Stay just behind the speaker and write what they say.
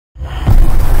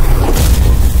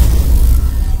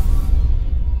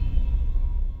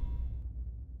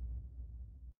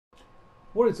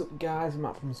What is up guys, I'm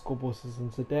Matt from School Buses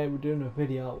and today we're doing a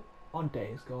video on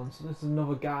Days Gone. So this is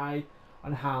another guide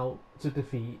on how to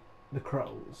defeat the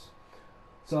crows.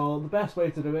 So the best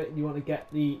way to do it, you want to get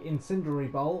the incendiary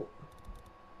bolt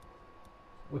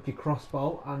with your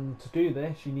crossbow, and to do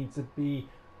this you need to be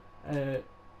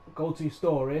go to your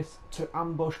stories to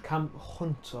ambush Camp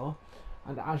Hunter,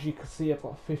 and as you can see I've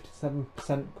got 57%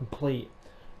 complete.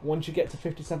 Once you get to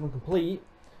 57 complete,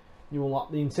 you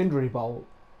unlock the incendiary bolt,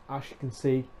 as you can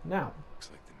see now. Looks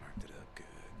like they marked it up good.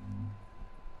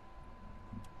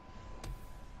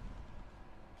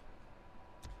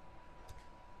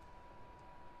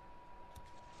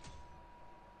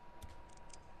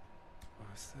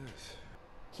 What's this?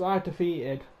 So I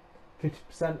defeated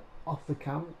 50% of the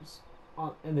camps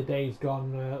in the Days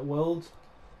Gone world.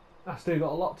 I still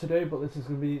got a lot to do, but this is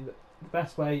going to be the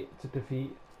best way to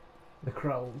defeat the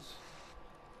crows.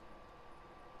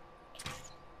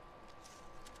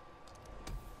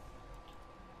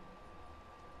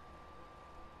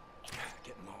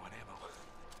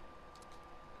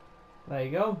 There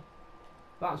you go.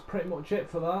 That's pretty much it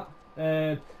for that.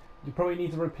 You probably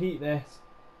need to repeat this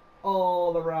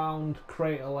all around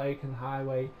Crater Lake and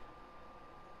Highway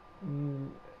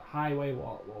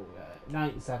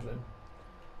 97.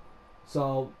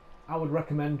 So I would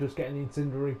recommend just getting the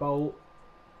incendiary bolt.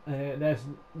 There's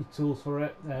the tools for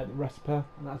it, the recipe, and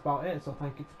that's about it. So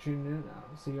thank you for tuning in.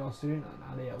 I'll see you all soon, and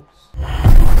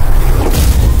adios.